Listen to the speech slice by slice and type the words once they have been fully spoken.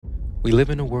We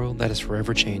live in a world that is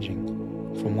forever changing,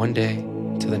 from one day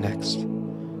to the next.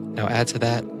 Now add to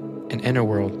that an inner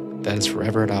world that is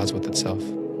forever at odds with itself.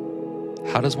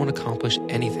 How does one accomplish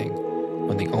anything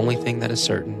when the only thing that is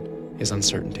certain is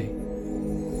uncertainty?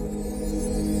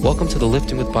 Welcome to the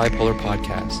Lifting with Bipolar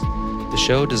podcast, the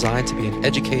show designed to be an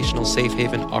educational safe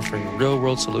haven offering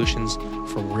real-world solutions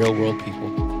for real-world people.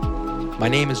 My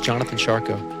name is Jonathan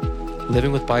Sharko.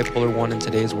 Living with Bipolar 1 in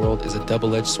today's world is a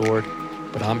double-edged sword,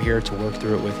 but I'm here to work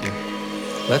through it with you.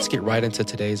 Let's get right into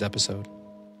today's episode.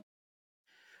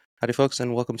 Howdy, folks,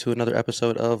 and welcome to another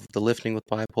episode of the Lifting with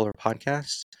Bipolar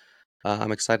podcast.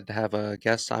 I'm excited to have a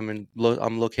guest. I'm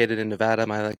located in Nevada.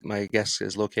 My guest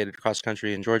is located across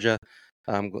country in Georgia.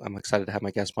 I'm excited to have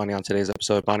my guest Bonnie on today's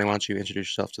episode. Bonnie, why don't you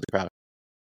introduce yourself to the crowd?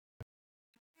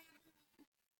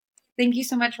 Thank you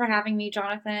so much for having me,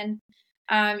 Jonathan.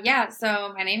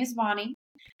 So my name is Bonnie.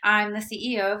 I'm the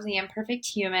CEO of The Imperfect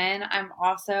Human. I'm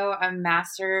also a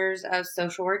Master's of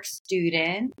Social Work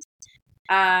student.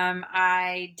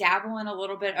 I dabble in a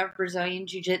little bit of Brazilian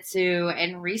Jiu-Jitsu,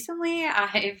 and recently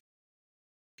I've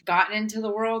gotten into the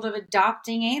world of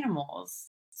adopting animals,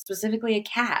 specifically a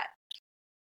cat.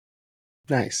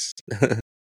 Nice. Did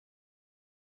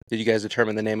you guys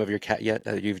determine the name of your cat yet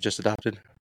that you've just adopted?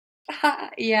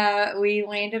 Yeah, we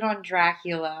landed on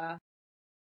Dracula.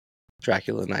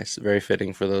 Dracula, nice. Very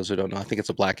fitting for those who don't know. I think it's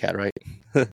a black cat, right?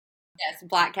 Yes,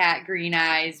 black cat, green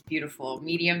eyes, beautiful,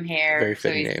 medium hair. Very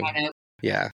fitting so name.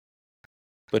 Yeah.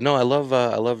 But no, I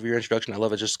love your introduction. I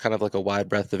love it, just kind of like a wide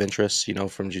breadth of interests,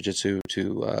 from jiu-jitsu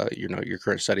to your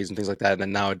current studies and things like that, and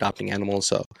then now adopting animals.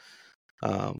 So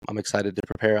I'm excited to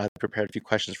prepare. I prepared a few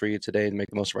questions for you today to make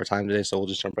the most of our time today, so we'll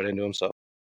just jump right into them. So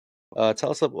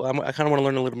tell us, I kind of want to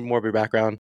learn a little bit more of your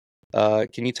background.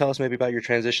 Can you tell us maybe about your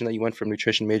transition that you went from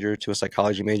nutrition major to a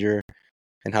psychology major,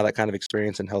 and how that kind of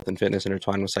experience in health and fitness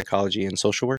intertwined with psychology and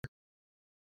social work?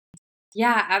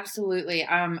 Yeah, absolutely.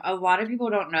 A lot of people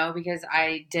don't know because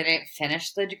I didn't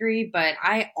finish the degree, but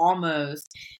I almost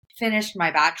finished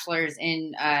my bachelor's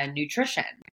in nutrition.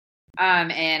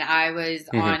 And I was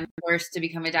on course to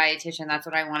become a dietitian. That's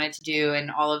what I wanted to do and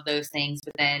all of those things.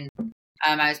 But then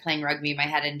I was playing rugby. My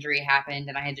head injury happened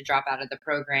and I had to drop out of the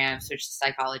program, switched to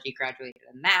psychology, graduated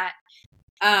in that.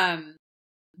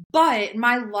 But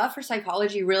my love for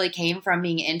psychology really came from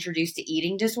being introduced to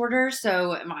eating disorders.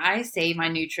 So I say my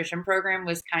nutrition program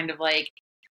was kind of like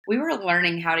we were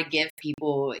learning how to give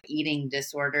people eating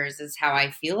disorders is how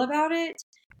I feel about it.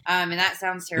 And that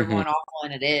sounds terrible and awful,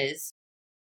 and it is.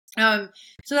 So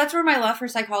that's where my love for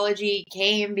psychology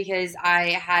came, because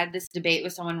I had this debate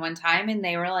with someone one time and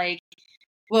they were like,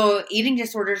 well, eating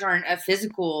disorders aren't a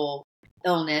physical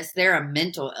illness, they're a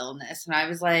mental illness. And I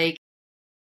was like,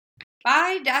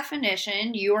 by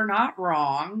definition, you are not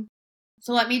wrong.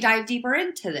 So let me dive deeper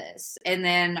into this. And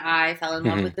then I fell in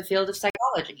love with the field of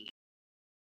psychology.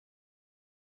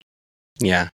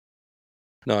 Yeah.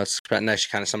 No, it's nice.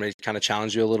 Somebody kind of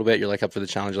challenge you a little bit. You're like up for the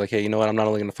challenge. You're like, hey, you know what? I'm not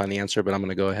only going to find the answer, but I'm going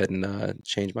to go ahead and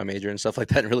change my major and stuff like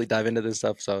that, and really dive into this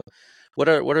stuff. So, what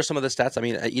are some of the stats? I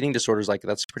mean, eating disorders, like,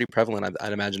 that's pretty prevalent,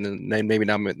 I'd imagine, and maybe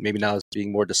now it's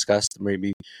being more discussed.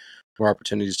 Maybe more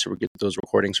opportunities to get those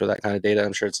recordings for that kind of data.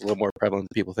 I'm sure it's a little more prevalent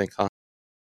than people think, huh?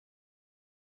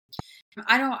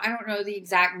 I don't know the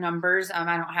exact numbers.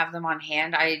 I don't have them on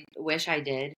hand. I wish I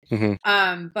did.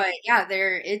 But yeah,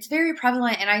 it's very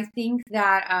prevalent. And I think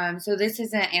that, so this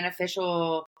isn't an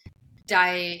official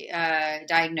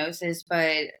diagnosis,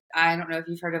 but I don't know if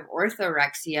you've heard of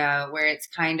orthorexia, where it's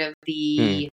kind of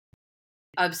the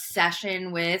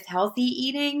obsession with healthy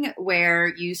eating,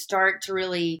 where you start to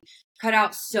really cut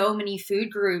out so many food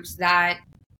groups that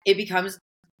it becomes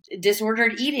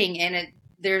disordered eating. And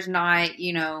there's not,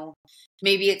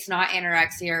 maybe it's not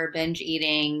anorexia or binge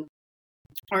eating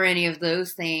or any of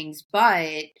those things,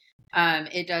 but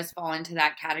it does fall into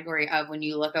that category of, when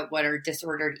you look at what are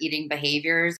disordered eating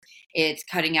behaviors, it's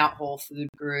cutting out whole food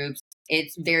groups.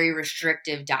 It's very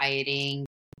restrictive dieting.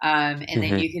 And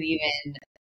then you could even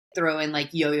throw in like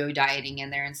yo-yo dieting in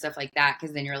there and stuff like that,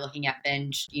 because then you're looking at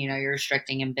binge, you're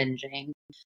restricting and binging.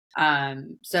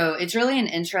 So it's really an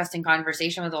interesting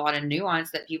conversation with a lot of nuance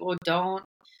that people don't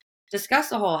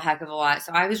discuss a whole heck of a lot.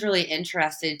 So I was really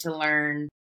interested to learn,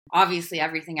 obviously,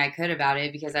 everything I could about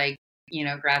it, because I,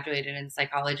 graduated in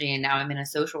psychology, and now I'm in a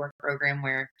social work program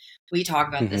where we talk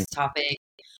about this topic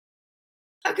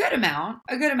a good amount.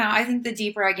 I think the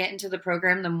deeper I get into the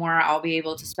program, the more I'll be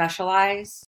able to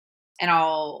specialize, and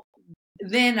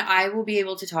then I will be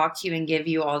able to talk to you and give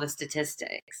you all the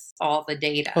statistics, all the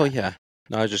data. Oh yeah.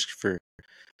 No, just for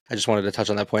I just wanted to touch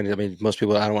on that point. I mean, most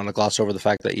people, I don't want to gloss over the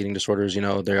fact that eating disorders,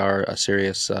 they are a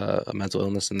serious mental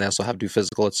illness, and they also have to do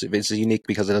physical. It's unique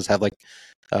because it does have like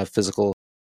physical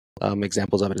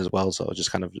examples of it as well. So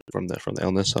just kind of from the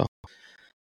illness. So,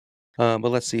 but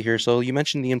let's see here. So you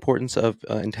mentioned the importance of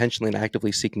intentionally and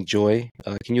actively seeking joy.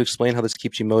 Can you explain how this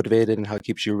keeps you motivated and how it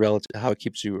keeps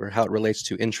you or how it relates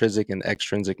to intrinsic and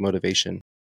extrinsic motivation?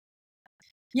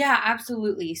 Yeah,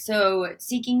 absolutely. So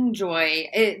seeking joy,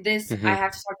 I Hmm.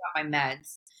 have to talk about my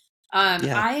meds.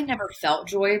 Yeah. I never felt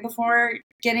joy before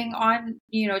getting on,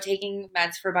 taking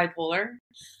meds for bipolar.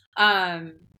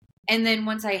 Um, and then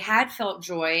once I had felt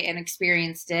joy and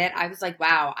experienced it, I was like,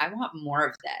 wow, I want more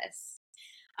of this.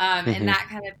 And Hmm. that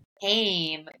kind of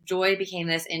joy became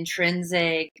this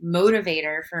intrinsic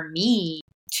motivator for me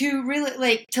to really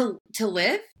like to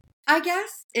live, I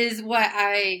guess, is what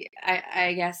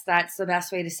I guess that's the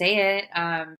best way to say it.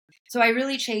 So I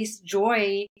really chased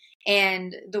joy,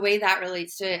 and the way that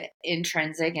relates to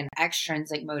intrinsic and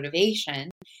extrinsic motivation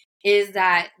is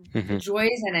that Hmm. joy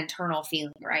is an internal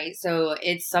feeling, right? So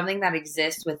it's something that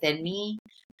exists within me.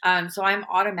 So I'm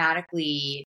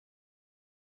automatically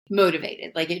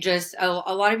motivated. Like it just a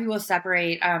lot of people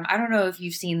separate. I don't know if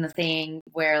you've seen the thing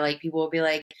where like people will be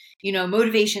like,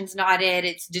 motivation's not it,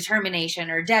 it's determination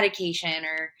or dedication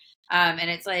or and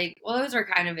it's like, well, those are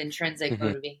kind of intrinsic Hmm.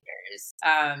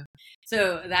 motivators.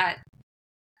 So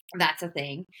that's a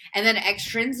thing. And then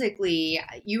extrinsically,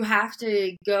 you have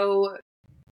to go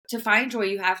to find joy,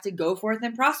 you have to go forth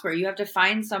and prosper. You have to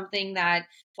find something that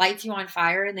lights you on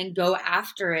fire and then go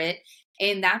after it.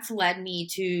 And that's led me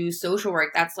to social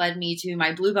work. That's led me to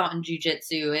my blue belt in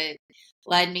jujitsu. It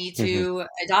led me Hmm. to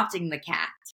adopting the cat.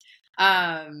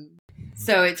 Um,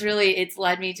 so it's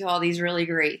led me to all these really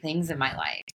great things in my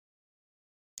life.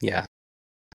 Yeah.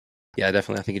 Yeah,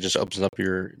 definitely. I think it just opens up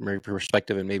your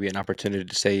perspective and maybe an opportunity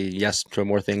to say yes to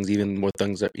more things, even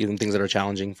things that are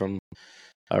challenging, from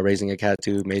raising a cat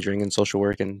to majoring in social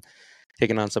work and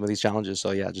taking on some of these challenges.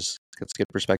 So yeah, just it's good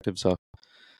perspective. So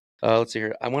let's see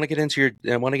here. I want to get into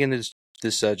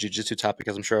this jujitsu topic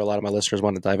because I'm sure a lot of my listeners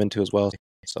want to dive into as well.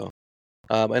 So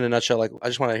in a nutshell, like I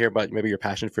just want to hear about maybe your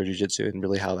passion for jujitsu and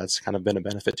really how that's kind of been a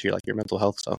benefit to your mental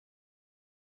health. So.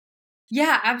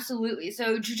 Yeah, absolutely.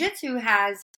 So jujitsu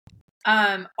has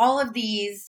all of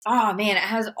these, oh man, it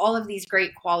has all of these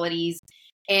great qualities.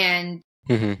 And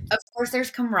Hmm. of course,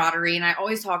 there's camaraderie, and I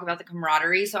always talk about the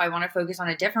camaraderie. So I want to focus on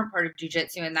a different part of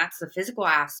jujitsu, and that's the physical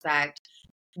aspect,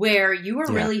 where you are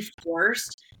Yeah. really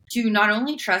forced to not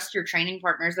only trust your training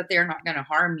partners that they're not going to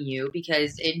harm you,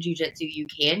 because in jujitsu you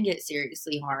can get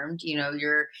seriously harmed.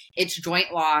 It's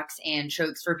joint locks and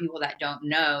chokes for people that don't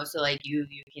know. So like you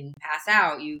can pass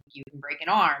out, you can break an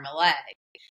arm, a leg,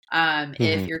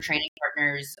 if Hmm. your training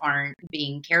partners aren't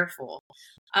being careful.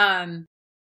 Um,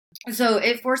 so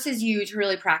it forces you to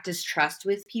really practice trust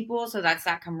with people. So that's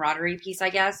that camaraderie piece, I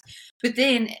guess. But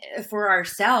then for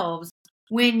ourselves,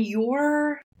 when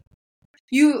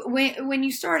when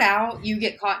you start out, you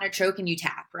get caught in a choke and you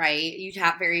tap, right? You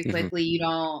tap very Hmm. quickly. You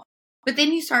don't, but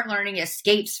then you start learning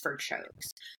escapes for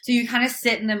chokes. So you kind of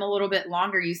sit in them a little bit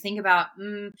longer. You think about,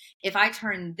 if I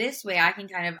turn this way, I can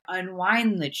kind of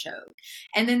unwind the choke.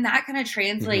 And then that kind of Hmm.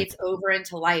 translates over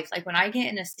into life. Like when I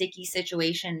get in a sticky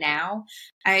situation now,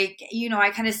 I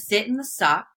kind of sit in the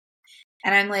suck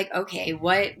and I'm like, okay,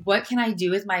 what can I do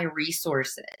with my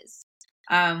resources?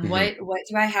 Hmm. What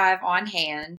do I have on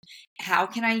hand? How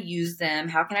can I use them?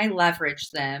 How can I leverage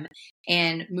them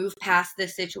and move past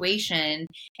this situation?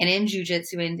 And in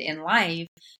jujitsu and in life,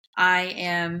 I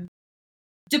am,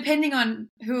 depending on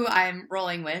who I'm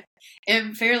rolling with,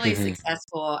 am fairly Hmm.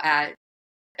 successful at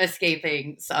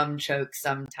escaping some chokes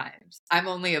sometimes. I'm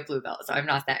only a blue belt, so I'm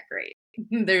not that great.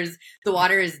 The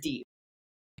water is deep.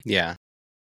 Yeah.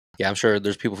 Yeah, I'm sure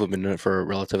there's people who've been doing it for a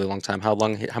relatively long time. How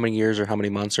many years or how many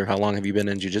months or how long have you been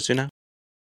in jujitsu now?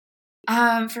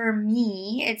 For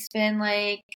me, it's been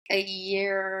like a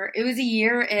year. It was a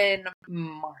year in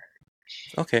March.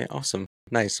 Okay, awesome.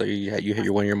 Nice. So you hit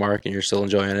your 1 year mark and you're still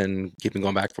enjoying it and keeping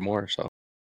going back for more. So.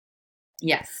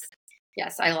 Yes.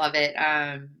 Yes, I love it.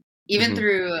 Even Hmm.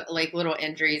 through like little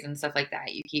injuries and stuff like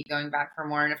that, you keep going back for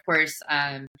more. And of course,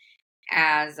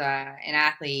 as an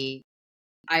athlete,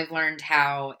 I've learned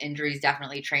how injuries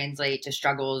definitely translate to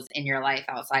struggles in your life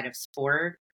outside of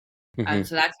sport. Hmm.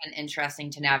 So that's been interesting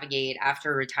to navigate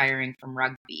after retiring from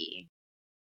rugby.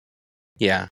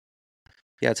 Yeah.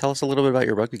 Yeah. Tell us a little bit about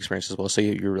your rugby experience as well. So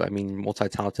I mean,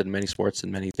 multi-talented in many sports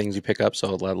and many things you pick up.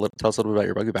 So tell us a little bit about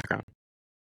your rugby background.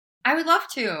 I would love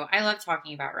to. I love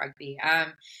talking about rugby.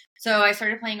 So I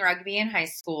started playing rugby in high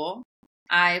school.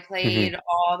 I Hmm. played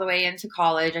all the way into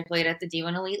college. I played at the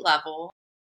D1 elite level.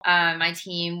 My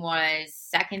team was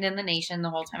second in the nation the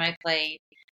whole time I played.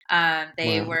 Wow.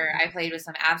 I played with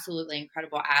some absolutely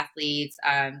incredible athletes.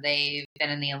 They've been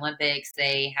in the Olympics.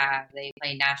 They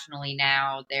play nationally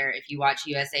now. If you watch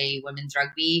USA women's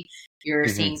rugby, you're Hmm.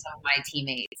 seeing some of my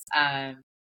teammates.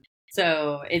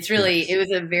 So it Nice.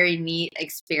 was a very neat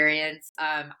experience.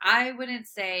 I wouldn't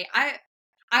say,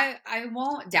 I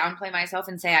won't downplay myself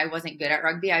and say I wasn't good at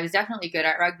rugby. I was definitely good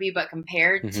at rugby, but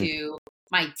compared Hmm. to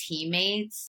my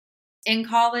teammates in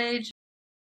college,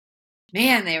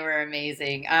 man, they were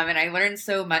amazing. And I learned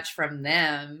so much from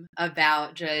them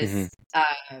about Hmm. just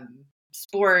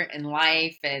sport and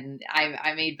life. And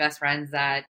I made best friends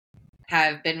that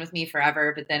have been with me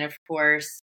forever. But then, of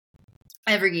course,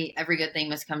 every good thing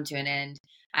must come to an end.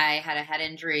 I had a head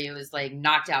injury. It was like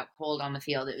knocked out cold on the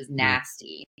field. It was Mm.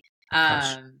 nasty.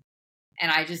 Gosh.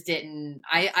 And I just didn't.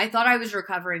 I thought I was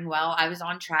recovering well. I was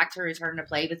on track to return to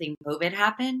play, but then COVID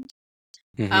happened.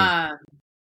 Hmm. Um,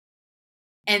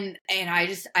 and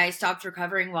I stopped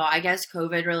recovering well. I guess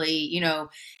COVID really,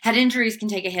 head injuries can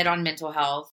take a hit on mental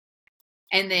health,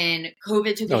 and then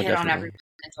COVID took a Oh, hit on definitely. everyone's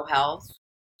mental health,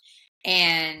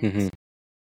 and Hmm.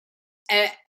 uh,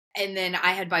 and then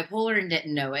I had bipolar and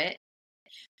didn't know it.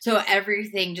 So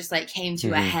everything just like came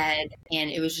to a Hmm. head,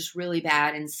 and it was just really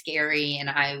bad and scary, and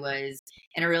I was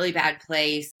in a really bad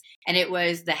place. And it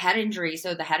was the head injury.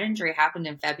 So the head injury happened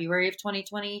in February of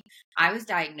 2020. I was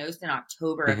diagnosed in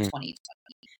October of Hmm. 2020.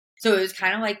 So it was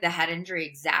kind of like the head injury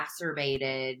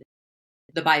exacerbated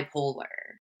the bipolar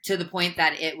to the point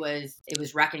that it was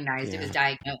recognized, it was Yeah.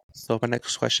 diagnosed. So my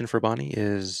next question for Bonnie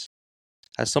is,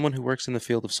 as someone who works in the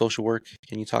field of social work,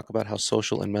 can you talk about how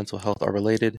social and mental health are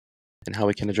related and how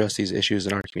we can address these issues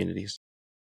in our communities?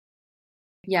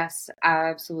 Yes,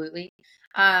 absolutely.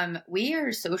 We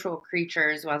are social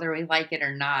creatures, whether we like it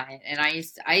or not. And I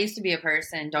used to be a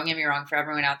person, don't get me wrong, for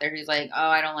everyone out there who's like, oh,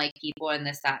 I don't like people and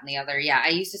this, that, and the other. Yeah, I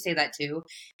used to say that too.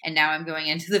 And now I'm going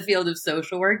into the field of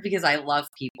social work because I love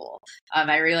people.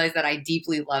 I realize that I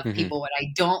deeply love Hmm. people. What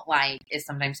I don't like is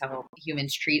sometimes how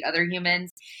humans treat other humans.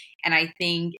 And I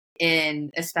think in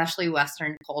especially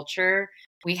Western culture,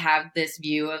 we have this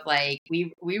view of like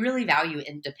we really value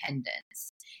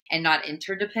independence and not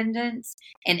interdependence.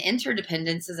 And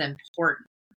interdependence is important.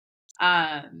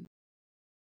 Um,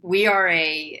 we are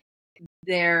a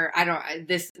there. I don't.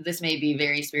 This may be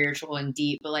very spiritual and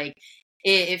deep, but like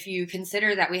if you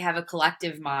consider that we have a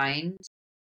collective mind,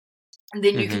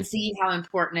 then you Hmm. can see how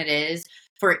important it is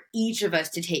for each of us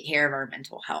to take care of our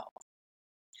mental health.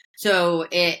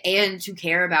 And to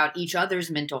care about each other's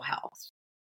mental health.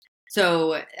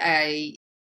 So I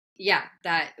yeah,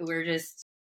 that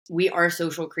we are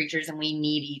social creatures and we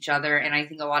need each other. And I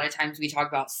think a lot of times we talk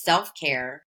about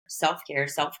self-care, self-care,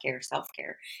 self-care,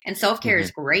 self-care. And self-care Hmm.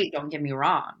 is great, don't get me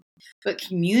wrong. But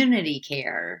community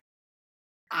care,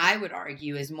 I would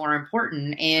argue, is more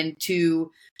important. And to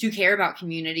care about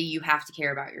community, you have to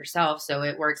care about yourself. So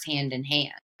it works hand in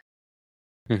hand.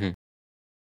 Hmm.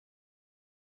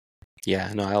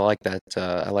 Yeah, no, I like that.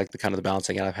 I like the kind of the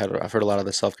balancing. And I've heard a lot of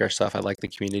the self care stuff. I like the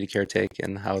community care take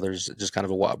and how there's just kind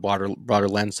of a broader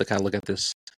lens to kind of look at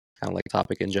this kind of like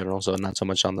topic in general. So not so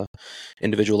much on the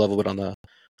individual level, but on the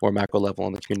more macro level,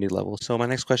 on the community level. So my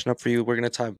next question up for you, we're gonna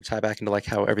tie back into like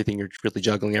how everything you're really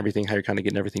juggling everything, how you're kind of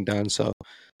getting everything done. So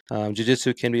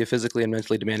jiu-jitsu can be a physically and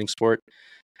mentally demanding sport.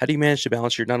 How do you manage to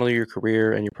balance your not only your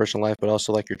career and your personal life, but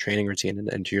also like your training routine and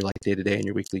into your like day to day and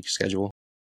your weekly schedule?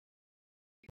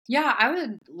 Yeah, I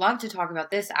would love to talk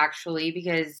about this actually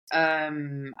because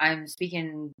I'm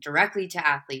speaking directly to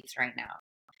athletes right now.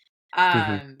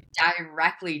 Hmm.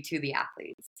 Directly to the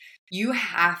athletes. You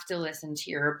have to listen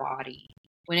to your body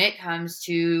when it comes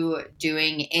to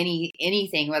doing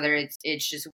anything, whether it's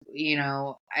just,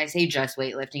 I say just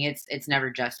weightlifting. It's never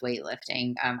just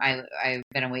weightlifting. I've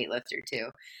been a weightlifter too.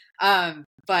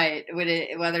 But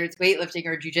whether it's weightlifting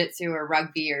or jujitsu or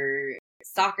rugby or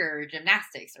soccer or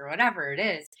gymnastics or whatever it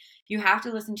is, you have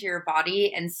to listen to your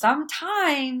body. And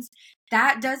sometimes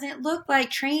that doesn't look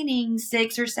like training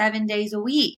 6 or 7 days a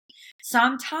week.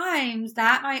 Sometimes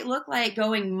that might look like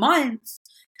going months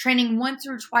training once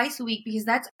or twice a week because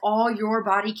that's all your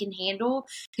body can handle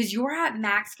because you're at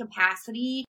max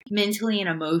capacity mentally and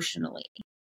emotionally.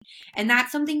 And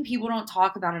that's something people don't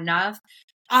talk about enough.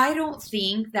 I don't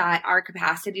think that our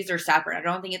capacities are separate. I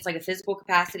don't think it's like a physical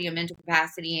capacity, a mental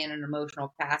capacity, and an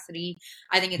emotional capacity.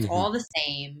 I think it's Hmm. all the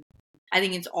same. I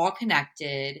think it's all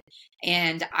connected.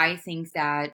 And I think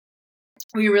that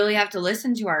we really have to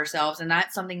listen to ourselves. And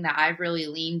that's something that I've really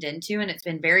leaned into. And it's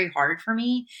been very hard for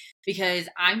me because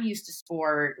I'm used to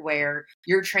sport where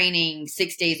you're training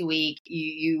 6 days a week.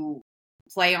 You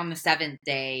play on the 7th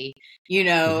day,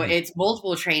 it's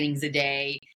multiple trainings a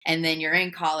day, and then you're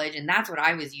in college, and that's what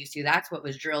I was used to. That's what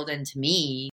was drilled into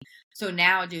me. So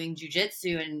now doing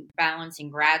jujitsu and balancing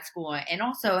grad school and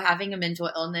also having a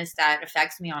mental illness that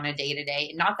affects me on a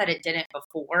day-to-day, not that it didn't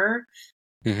before,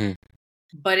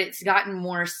 but it's gotten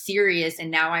more serious. And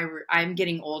now I'm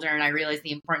getting older and I realize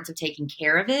the importance of taking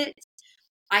care of it.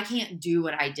 I can't do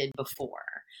what I did before.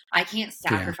 I can't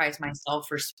sacrifice myself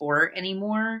for sport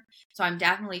anymore. So I'm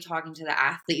definitely talking to the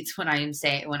athletes when I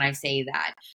say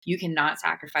that you cannot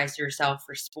sacrifice yourself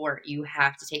for sport. You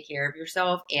have to take care of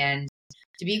yourself. And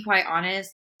to be quite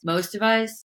honest, most of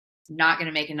us not going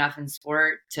to make enough in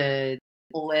sport to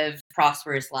live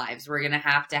prosperous lives. We're going to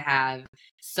have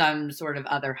some sort of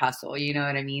other hustle. You know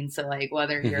what I mean? So like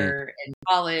whether you're in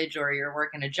college or you're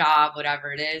working a job,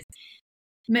 whatever it is,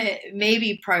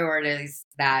 maybe prioritize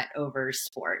that over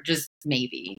sport. Just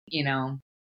maybe,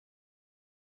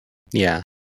 Yeah.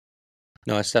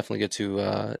 No, it's definitely good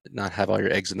to not have all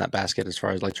your eggs in that basket as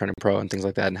far as like turning pro and things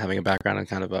like that, and having a background and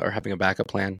kind of or having a backup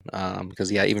plan.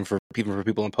 Because even for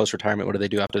people in post retirement, what do they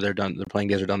do after they're done? Their playing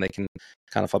days are done. They can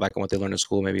kind of fall back on what they learned in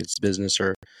school. Maybe it's business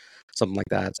or something like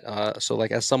that. So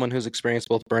like as someone who's experienced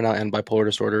both burnout and bipolar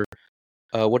disorder,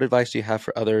 what advice do you have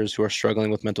for others who are struggling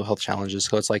with mental health challenges?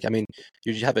 So it's like,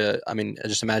 you have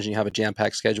just imagine you have a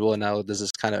jam-packed schedule, and now does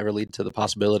this kind of ever lead to the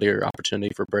possibility or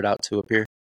opportunity for burnout to appear?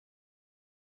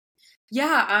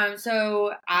 Yeah.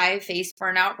 So I faced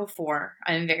burnout before.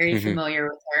 I'm very familiar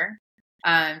with her.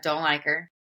 Don't like her.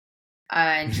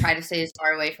 And try to stay as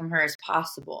far away from her as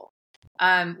possible.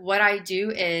 What I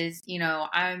do is,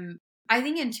 I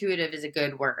think intuitive is a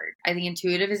good word. I think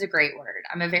intuitive is a great word.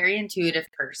 I'm a very intuitive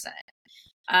person.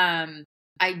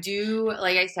 I do,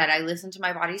 like I said, I listen to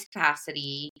my body's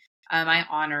capacity. I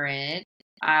honor it.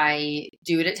 I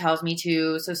do what it tells me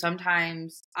to. So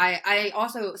sometimes let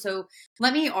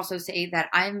me also say that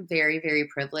I'm very, very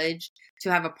privileged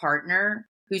to have a partner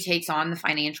who takes on the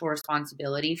financial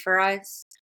responsibility for us.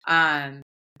 That's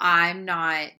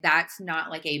not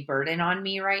like a burden on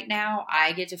me right now.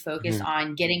 I get to focus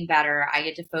on getting better. I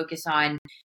get to focus on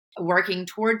working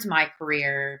towards my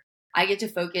career. I get to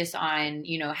focus on,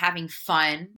 having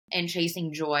fun and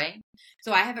chasing joy.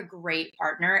 So I have a great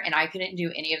partner and I couldn't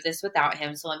do any of this without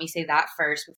him. So let me say that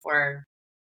first before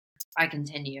I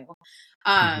continue.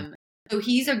 So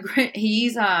he's my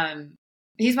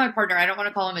partner. I don't want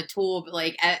to call him a tool, but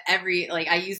like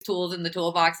I use tools in the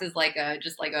toolbox as like a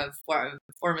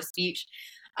form of speech.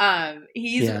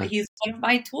 He's one of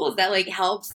my tools that like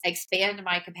helps expand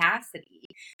my capacity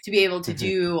to be able to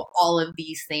do all of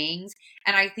these things.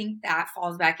 And I think that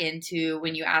falls back into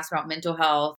when you ask about mental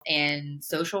health and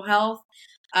social health.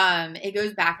 It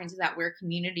goes back into that we're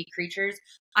community creatures.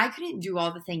 I couldn't do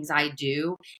all the things I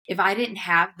do if I didn't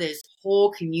have this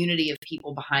whole community of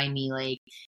people behind me. Like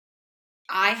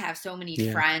I have so many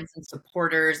friends and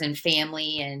supporters and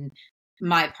family and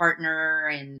my partner,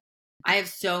 and I have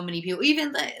so many people,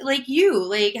 even like you,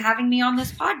 like having me on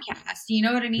this podcast. You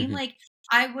know what I mean? Like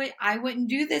I wouldn't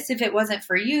do this if it wasn't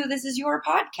for you. This is your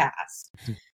podcast.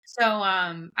 So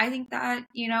I think that,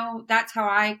 that's how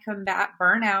I combat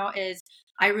burnout is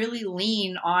I really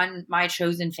lean on my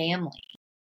chosen family.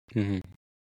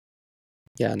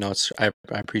 Yeah, no, I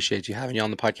appreciate you having you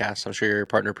on the podcast. I'm sure your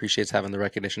partner appreciates having the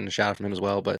recognition and shout out from him as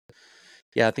well. But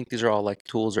yeah, I think these are all like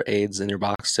tools or aids in your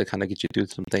box to kind of get you through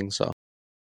some things. So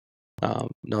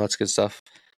no, that's good stuff.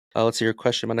 Let's see your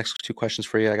question. My next two questions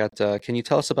for you. I got, can you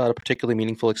tell us about a particularly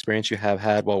meaningful experience you have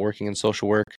had while working in social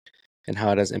work and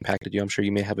how it has impacted you? I'm sure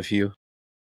you may have a few.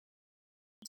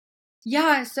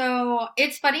 Yeah, so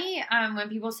it's funny when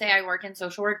people say I work in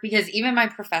social work because even my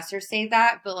professors say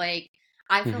that, but like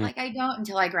I feel like I don't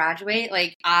until I graduate.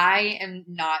 Like I am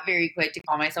not very quick to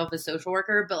call myself a social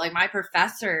worker, but like my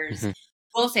professors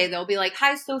will say they'll be like,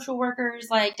 "Hi, social workers,"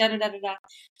 like da da da da da.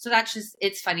 So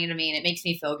it's funny to me, and it makes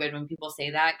me feel good when people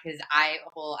say that because I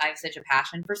have such a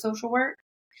passion for social work.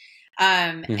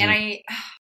 And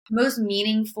most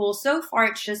meaningful so far,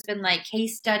 it's just been like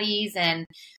case studies and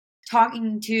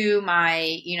talking to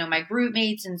my, my group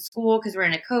mates in school because we're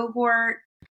in a cohort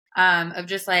of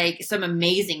just like some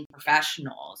amazing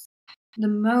professionals.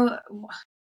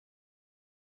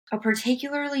 A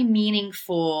particularly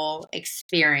meaningful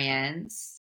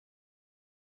experience,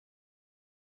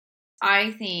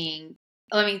 I think.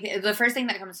 The first thing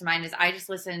that comes to mind is I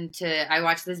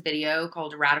watched this video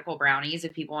called Radical Brownies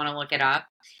if people want to look it up.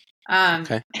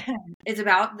 Okay. It's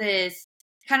about this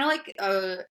kind of like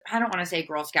I don't want to say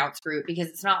Girl Scouts group because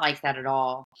it's not like that at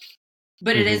all.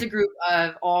 But it is a group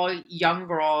of all young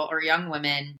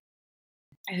women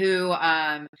who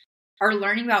are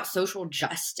learning about social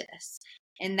justice.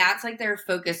 And that's like their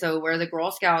focus. So where the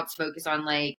Girl Scouts focus on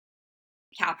like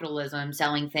capitalism,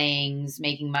 selling things,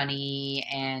 making money,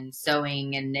 and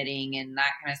sewing and knitting and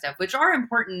that kind of stuff, which are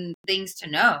important things to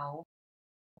know.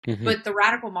 Mm-hmm. But the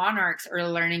radical monarchs are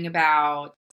learning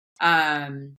about how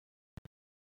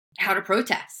to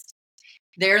protest.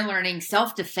 They're learning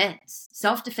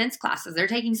self-defense classes. They're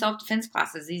taking self-defense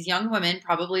classes. These young women,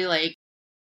 probably like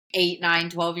 8, 9,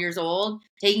 12 years old,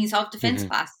 taking self-defense Mm-hmm.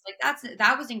 classes. Like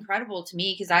that was incredible to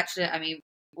me, because actually, I mean,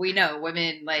 we know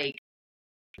women, like,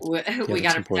 we Yeah, got that's to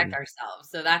protect important. ourselves.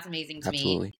 So that's amazing to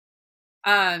Absolutely.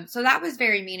 me. So that was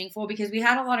very meaningful, because we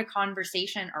had a lot of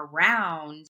conversation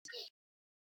around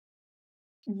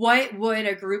what would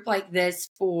a group like this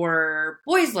for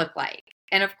boys look like?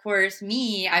 And of course,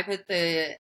 I put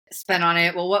the spin on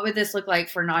it. Well, what would this look like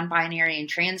for non-binary and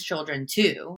trans children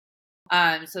too?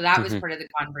 So that was Mm-hmm. part of the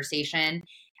conversation.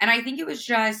 And I think it was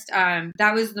just,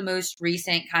 that was the most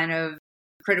recent kind of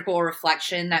critical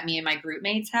reflection that me and my group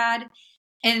mates had.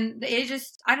 And it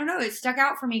just, I don't know, it stuck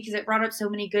out for me because it brought up so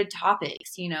many good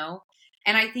topics, you know?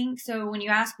 And I think so when you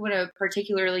ask what a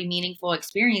particularly meaningful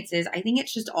experience is, I think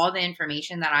it's just all the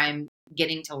information that I'm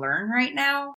getting to learn right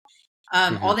now.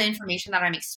 Mm-hmm. All the information that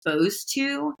I'm exposed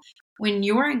to. When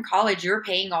you're in college, you're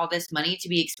paying all this money to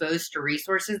be exposed to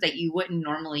resources that you wouldn't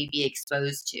normally be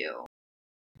exposed to.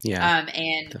 Yeah,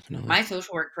 And definitely. my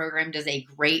social work program does a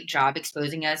great job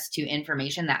exposing us to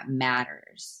information that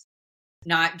matters,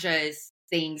 not just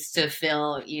things to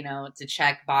fill, you know, to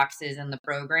check boxes in the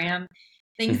program.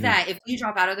 Things Mm-hmm. that if we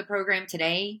drop out of the program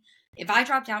today, if I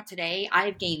dropped out today,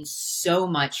 I've gained so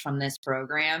much from this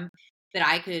program that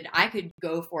I could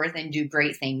go forth and do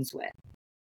great things with.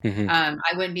 Mm-hmm.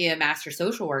 I wouldn't be a master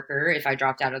social worker if I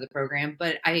dropped out of the program,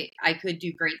 but I could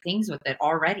do great things with it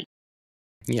already.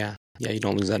 Yeah, you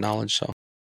don't lose that knowledge. So,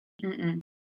 Mm-mm.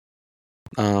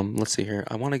 let's see here.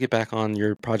 I want to get back on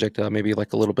your project. Maybe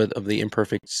like a little bit of the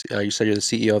imperfect. You said you're the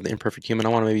CEO of the Imperfect Human. I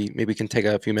want to maybe we can take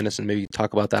a few minutes and maybe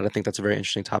talk about that. I think that's a very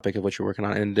interesting topic of what you're working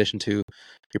on. In addition to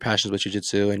your passions with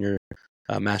jiu-jitsu and your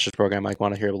master's program, I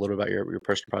want to hear a little about your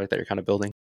personal project that you're kind of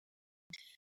building.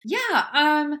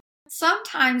 Yeah.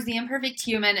 Sometimes the imperfect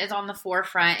human is on the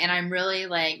forefront and I'm really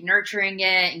like nurturing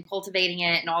it and cultivating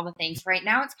it and all the things. Right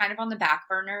now it's kind of on the back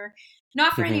burner.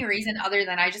 Not for Mm-hmm. any reason other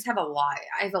than I just have a lot.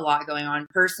 I have a lot going on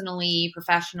personally,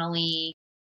 professionally,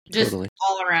 just Totally.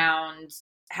 all around,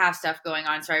 have stuff going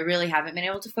on. So I really haven't been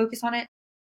able to focus on it.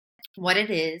 What it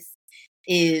is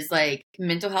like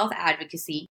mental health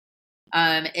advocacy.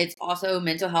 It's also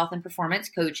mental health and performance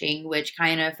coaching, which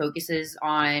kind of focuses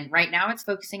on, right now it's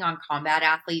focusing on combat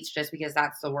athletes just because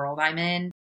that's the world I'm in.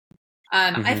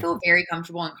 Mm-hmm. I feel very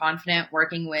comfortable and confident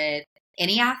working with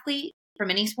any athlete from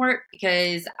any sport,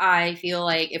 because I feel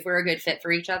like if we're a good fit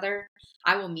for each other,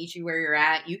 I will meet you where you're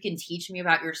at. You can teach me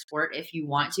about your sport if you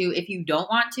want to. If you don't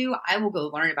want to, I will go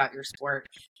learn about your sport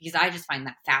because I just find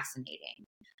that fascinating.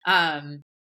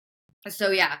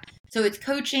 So yeah, so it's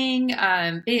coaching,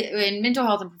 and mental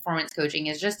health and performance coaching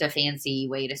is just a fancy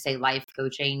way to say life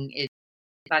coaching.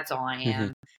 That's all I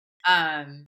Mm-hmm. am.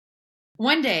 Um,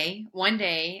 one day,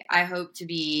 I hope to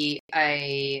be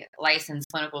a licensed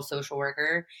clinical social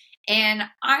worker, and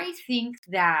I think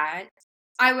that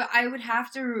I would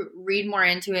have to read more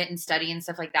into it and study and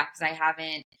stuff like that because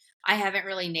I haven't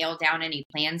really nailed down any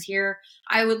plans here.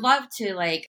 I would love to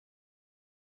like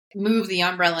move the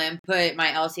umbrella and put my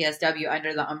LCSW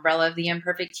under the umbrella of the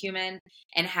Imperfect Human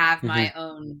and have Mm-hmm. my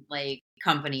own like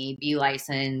company, be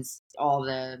licensed, all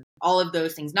of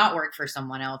those things, not work for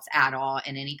someone else at all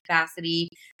in any capacity,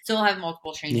 still have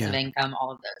multiple streams of income, all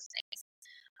of those things.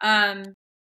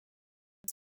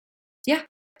 Yeah,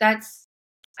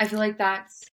 I feel like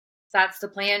that's the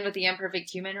plan with the Imperfect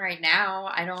Human right now.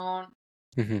 I don't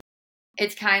Mm-hmm.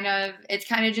 it's kind of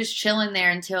just chilling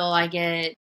there until I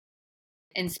get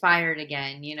inspired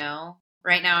again, you know?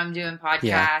 Right now I'm doing Yeah.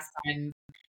 podcasts, I'm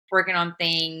working on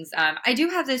things. I do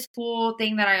have this cool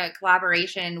thing that I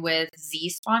collaboration with Z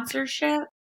sponsorship Okay.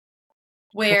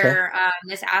 where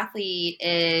this athlete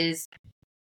is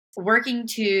working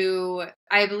to,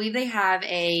 I believe they have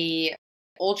a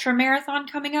ultra marathon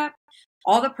coming up.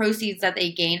 All the proceeds that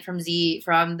they gain from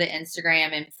from the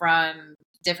Instagram and from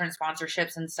different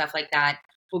sponsorships and stuff like that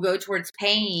will go towards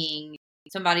paying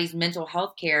somebody's mental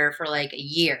health care for like a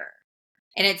year.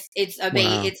 And Wow. it's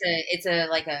a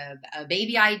like a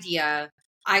baby idea.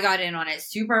 I got in on it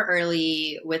super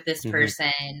early with this Mm-hmm.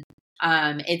 person.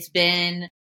 It's been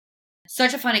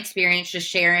such a fun experience just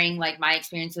sharing like my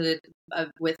experience with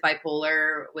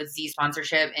bipolar with Z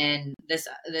sponsorship, and this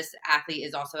athlete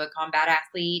is also a combat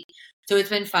athlete, so it's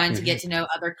been fun to Mm-hmm. get to know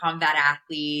other combat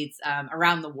athletes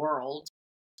around the world.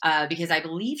 because I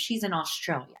believe she's in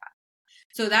Australia.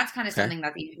 So that's kind of something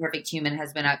that the Imperfect Human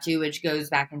has been up to, which goes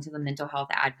back into the mental health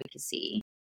advocacy.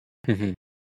 Mm-hmm.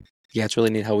 Yeah, it's really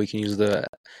neat how we can use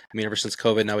ever since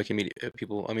COVID, now we can meet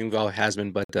people. I mean, we've always has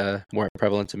been, but more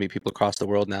prevalent to meet people across the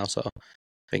world now. So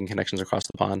making connections across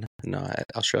the pond in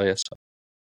Australia. So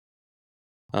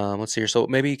let's see here. So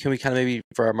maybe can we kind of maybe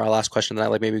for my last question tonight,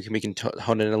 like maybe we can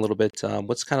hone it in a little bit.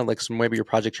 What's kind of like some maybe your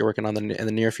projects you're working on in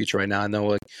the near future right now? I know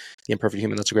like the Imperfect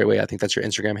Human, that's a great way. I think that's your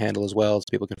Instagram handle as well, so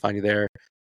people can find you there.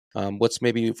 What's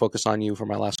maybe focus on you for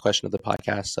my last question of the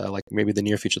podcast? Like maybe the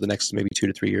near future, the next maybe 2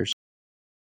 to 3 years.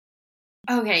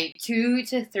 Okay, 2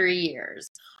 to 3 years.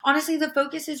 Honestly, the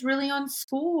focus is really on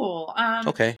school.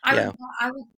 Okay. Yeah.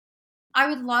 I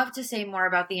would love to say more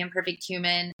about the Imperfect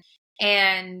Human,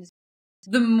 and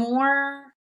the more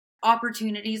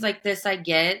opportunities like this I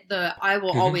get, I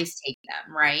will always take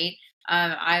them, right?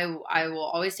 I will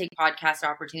always take podcast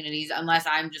opportunities unless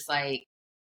I'm just like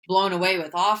blown away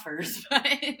with offers, but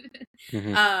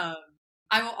I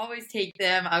will always take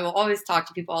them. I will always talk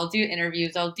to people. I'll do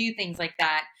interviews. I'll do things like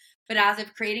that. But as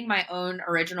of creating my own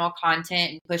original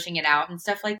content and pushing it out and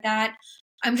stuff like that,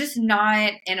 I'm just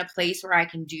not in a place where I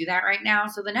can do that right now.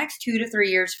 So the next 2 to 3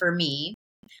 years for me,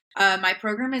 my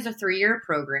program is a 3-year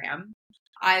program.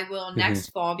 I will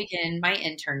next fall begin my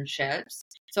internships.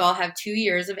 So I'll have 2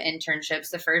 years of internships.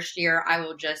 The first year I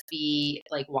will just be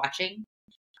like watching.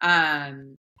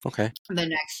 Okay. The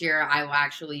next year I will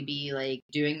actually be like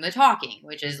doing the talking,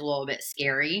 which is a little bit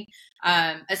scary.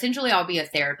 Essentially I'll be a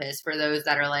therapist for those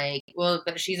that are like, well,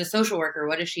 but she's a social worker.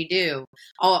 What does she do?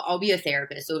 I'll be a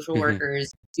therapist. Social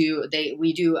workers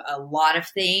we do a lot of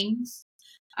things.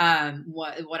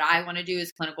 What I want to do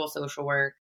is clinical social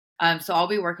work. So I'll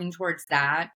be working towards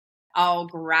that. I'll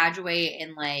graduate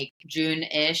in like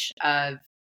June-ish of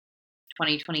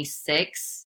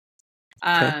 2026.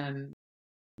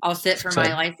 I'll sit for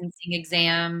my licensing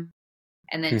exam,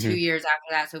 and then 2 years after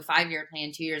that, so 5-year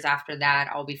plan, 2 years after that,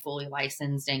 I'll be fully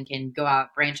licensed and can go out,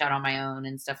 branch out on my own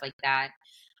and stuff like that.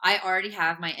 I already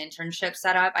have my internship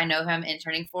set up. I know who I'm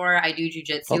interning for. I do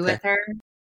jujitsu with her.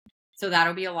 So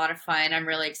that'll be a lot of fun. I'm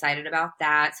really excited about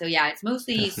that. So yeah, it's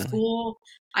mostly school.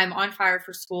 I'm on fire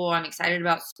for school. I'm excited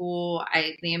about school.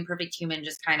 The Imperfect Human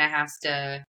just kind of has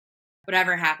to,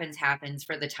 whatever happens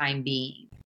for the time being.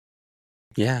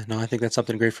 Yeah, no, I think that's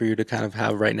something great for you to kind of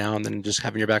have right now, and then just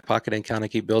have in your back pocket and kind of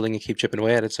keep building and keep chipping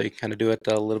away at it. So you can kind of do it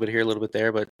a little bit here, a little bit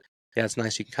there. But yeah, it's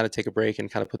nice. You can kind of take a break and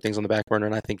kind of put things on the back burner.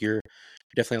 And I think you're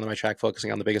definitely on the right track,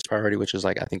 focusing on the biggest priority, which is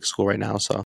like, I think, school right now.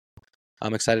 So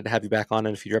I'm excited to have you back on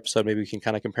in a future episode. Maybe we can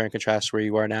kind of compare and contrast where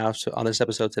you are now on this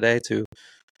episode today to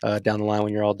down the line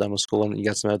when you're all done with school and you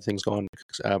got some other things going.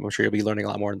 I'm sure you'll be learning a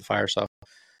lot more in the fire. So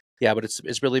yeah, but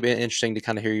it's really been interesting to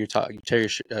kind of hear you talk, share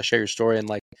your story, and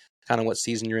like kind of what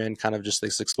season you're in, kind of just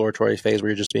this exploratory phase where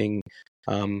you're just being,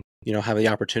 have the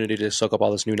opportunity to soak up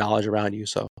all this new knowledge around you.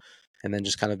 So, and then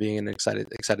just kind of being in an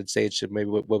excited stage to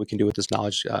maybe what we can do with this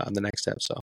knowledge on the next step.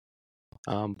 So,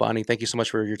 Bonnie, thank you so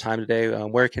much for your time today.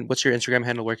 What's your Instagram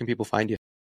handle? Where can people find you?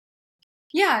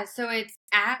 Yeah, so it's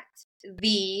at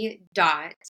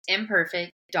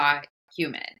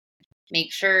the.imperfect.human.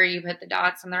 Make sure you put the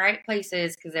dots in the right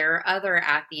places because there are other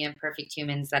at the Imperfect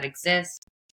Humans that exist.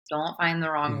 Don't find the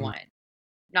wrong one.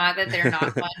 Not that they're not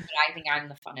fun, but I think I'm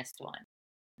the funnest one.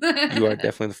 You are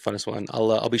definitely the funnest one.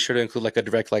 I'll be sure to include like a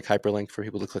direct hyperlink for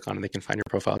people to click on, and they can find your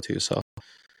profile too. So,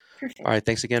 perfect. All right,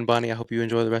 thanks again, Bonnie. I hope you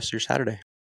enjoy the rest of your Saturday.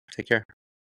 Take care.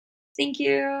 Thank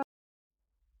you.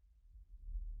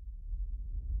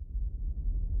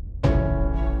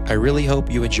 I really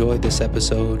hope you enjoyed this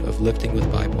episode of Lifting with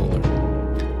Bipolar.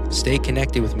 Stay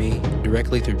connected with me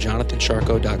directly through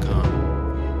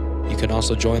jonathansharko.com. You can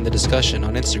also join the discussion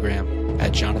on Instagram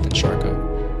at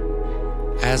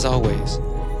jonathansharko. As always,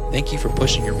 thank you for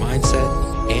pushing your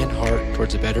mindset and heart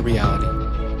towards a better reality.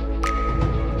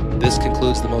 This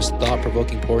concludes the most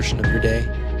thought-provoking portion of your day.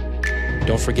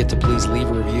 Don't forget to please leave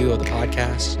a review of the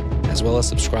podcast, as well as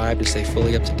subscribe to stay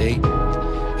fully up to date.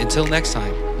 Until next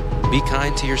time, be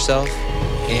kind to yourself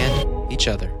and each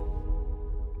other.